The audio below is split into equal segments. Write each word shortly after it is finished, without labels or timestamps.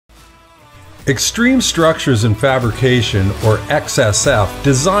Xtreme Structures and Fabrication, or XSF,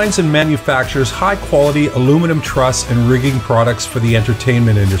 designs and manufactures high-quality aluminum truss and rigging products for the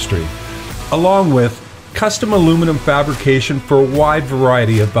entertainment industry, along with custom aluminum fabrication for a wide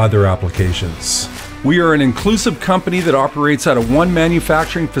variety of other applications. We are an inclusive company that operates out of one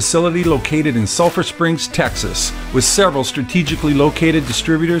manufacturing facility located in Sulphur Springs, Texas, with several strategically located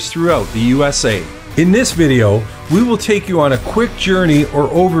distributors throughout the USA. In this video, we will take you on a quick journey or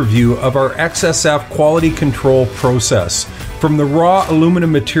overview of our XSF quality control process, from the raw aluminum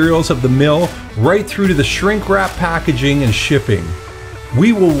materials of the mill right through to the shrink wrap packaging and shipping.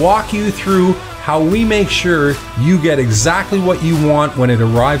 We will walk you through how we make sure you get exactly what you want when it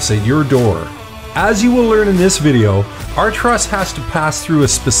arrives at your door. As you will learn in this video, our truss has to pass through a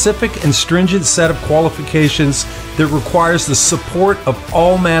specific and stringent set of qualifications that requires the support of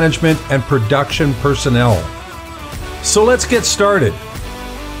all management and production personnel. So let's get started.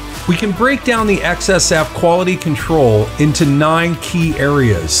 We can break down the XSF quality control into 9 key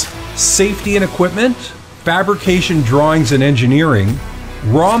areas: safety and equipment, fabrication drawings and engineering,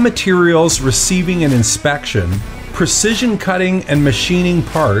 raw materials receiving and inspection, precision cutting and machining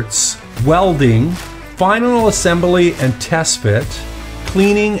parts, welding, final assembly and test fit,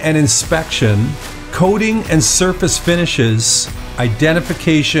 cleaning and inspection, coating and surface finishes,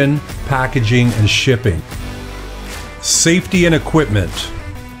 identification, packaging, and shipping. Safety and equipment.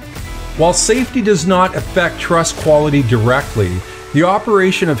 While safety does not affect truss quality directly, the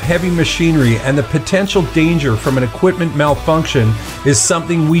operation of heavy machinery and the potential danger from an equipment malfunction is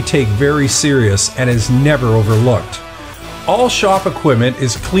something we take very serious and is never overlooked. All shop equipment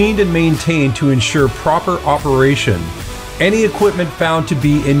is cleaned and maintained to ensure proper operation. Any equipment found to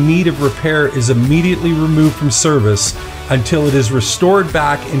be in need of repair is immediately removed from service until it is restored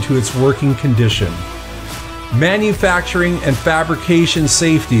back into its working condition. Manufacturing and fabrication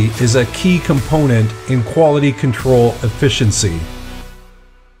safety is a key component in quality control efficiency.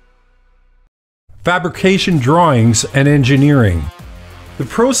 Fabrication drawings and engineering. The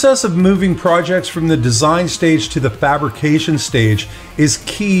process of moving projects from the design stage to the fabrication stage is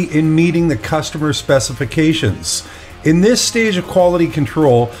key in meeting the customer specifications. In this stage of quality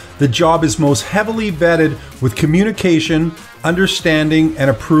control, the job is most heavily vetted with communication, understanding,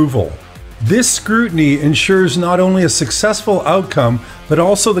 and approval. This scrutiny ensures not only a successful outcome, but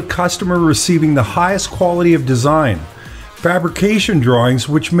also the customer receiving the highest quality of design. Fabrication drawings,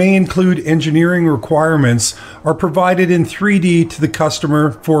 which may include engineering requirements, are provided in 3D to the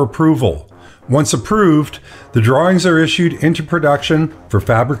customer for approval. Once approved, the drawings are issued into production for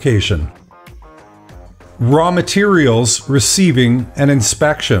fabrication. Raw materials receiving and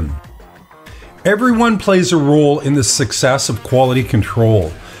inspection. Everyone plays a role in the success of quality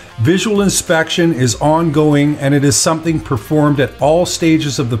control. Visual inspection is ongoing, and it is something performed at all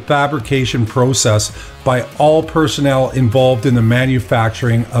stages of the fabrication process by all personnel involved in the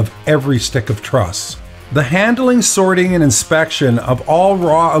manufacturing of every stick of truss. The handling, sorting, and inspection of all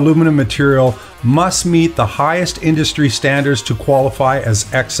raw aluminum material must meet the highest industry standards to qualify as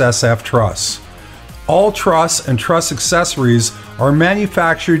XSF truss. All truss and truss accessories are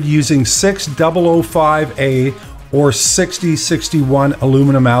manufactured using 6005A or 6061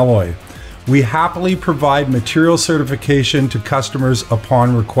 aluminum alloy. We happily provide material certification to customers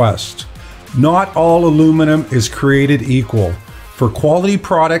upon request. Not all aluminum is created equal. For quality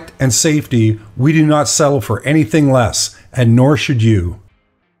product and safety, we do not settle for anything less, and nor should you.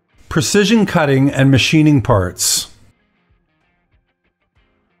 Precision cutting and machining parts.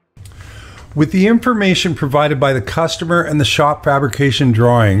 With the information provided by the customer and the shop fabrication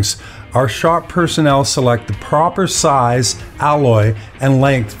drawings, our shop personnel select the proper size, alloy, and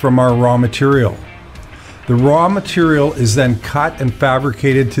length from our raw material. The raw material is then cut and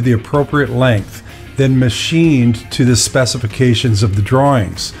fabricated to the appropriate length, then machined to the specifications of the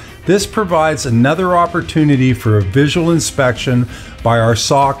drawings. This provides another opportunity for a visual inspection by our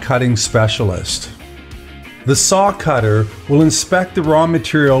saw cutting specialist. The saw cutter will inspect the raw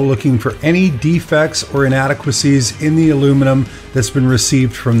material looking for any defects or inadequacies in the aluminum that's been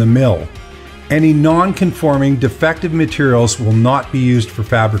received from the mill. Any non-conforming defective materials will not be used for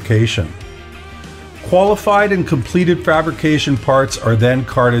fabrication. Qualified and completed fabrication parts are then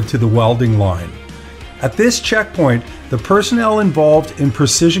carted to the welding line. At this checkpoint, the personnel involved in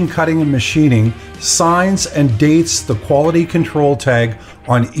precision cutting and machining signs and dates the quality control tag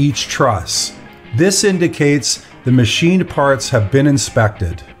on each truss. This indicates the machined parts have been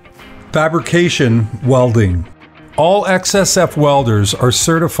inspected. Fabrication welding. All XSF welders are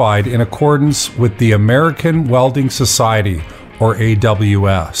certified in accordance with the American Welding Society, or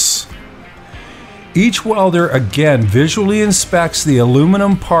AWS. Each welder again visually inspects the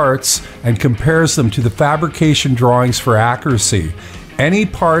aluminum parts and compares them to the fabrication drawings for accuracy. Any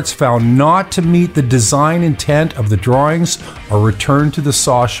parts found not to meet the design intent of the drawings are returned to the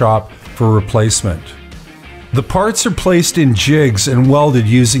saw shop for replacement. The parts are placed in jigs and welded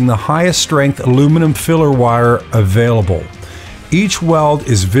using the highest strength aluminum filler wire available. Each weld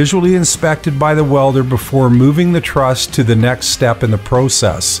is visually inspected by the welder before moving the truss to the next step in the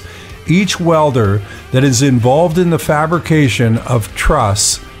process. Each welder that is involved in the fabrication of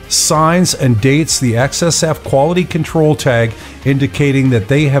truss signs and dates the XSF quality control tag, indicating that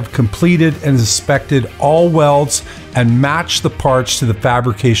they have completed and inspected all welds and matched the parts to the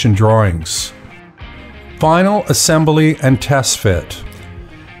fabrication drawings. Final assembly and test fit.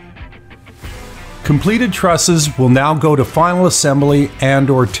 Completed trusses will now go to final assembly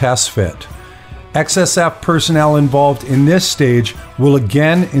and/or test fit. XSF personnel involved in this stage will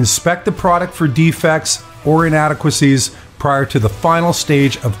again inspect the product for defects or inadequacies prior to the final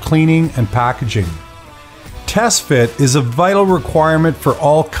stage of cleaning and packaging. Test fit is a vital requirement for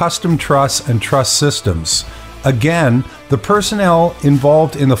all custom truss and truss systems. Again, the personnel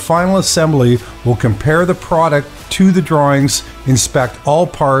involved in the final assembly will compare the product to the drawings, inspect all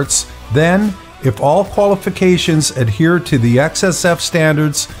parts, then, if all qualifications adhere to the XSF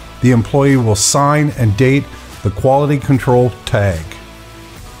standards, the employee will sign and date the quality control tag.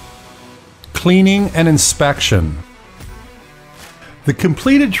 Cleaning and inspection. The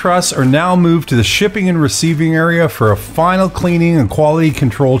completed truss are now moved to the shipping and receiving area for a final cleaning and quality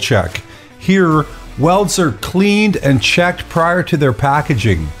control check. Here, welds are cleaned and checked prior to their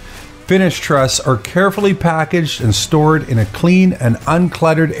packaging. Finished truss are carefully packaged and stored in a clean and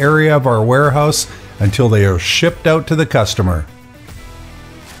uncluttered area of our warehouse until they are shipped out to the customer.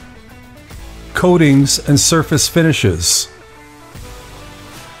 Coatings and surface finishes.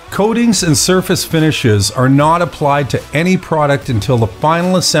 Coatings and surface finishes are not applied to any product until the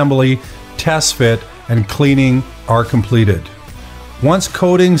final assembly, test fit, and cleaning are completed. Once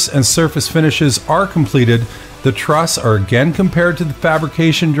coatings and surface finishes are completed, the truss are again compared to the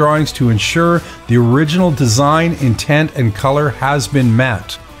fabrication drawings to ensure the original design, intent, and color has been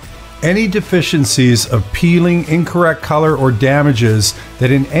met. Any deficiencies of peeling, incorrect color, or damages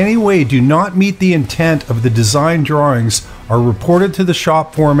that in any way do not meet the intent of the design drawings are reported to the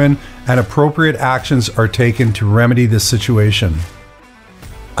shop foreman and appropriate actions are taken to remedy this situation.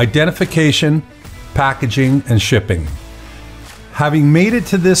 Identification, packaging, and shipping. Having made it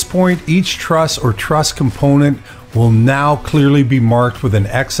to this point, each truss or truss component will now clearly be marked with an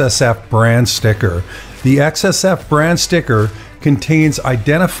XSF brand sticker. The XSF brand sticker contains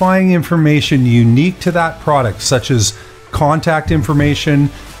identifying information unique to that product, such as contact information,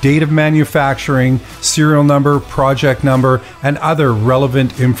 date of manufacturing, serial number, project number, and other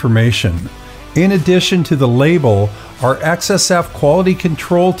relevant information. In addition to the label, our XSF quality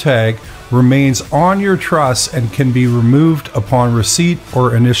control tag remains on your truss and can be removed upon receipt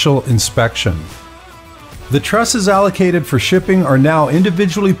or initial inspection. The trusses allocated for shipping are now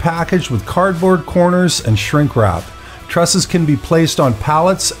individually packaged with cardboard corners and shrink wrap. Trusses can be placed on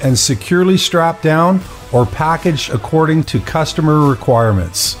pallets and securely strapped down or packaged according to customer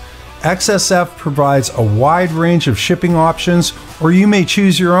requirements. XSF provides a wide range of shipping options, or you may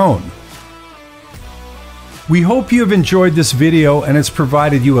choose your own. We hope you have enjoyed this video and it's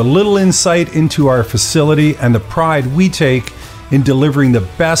provided you a little insight into our facility and the pride we take in delivering the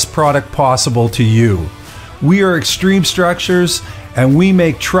best product possible to you. We are Xtreme Structures and we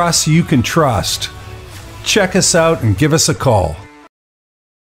make truss you can trust. Check us out and give us a call.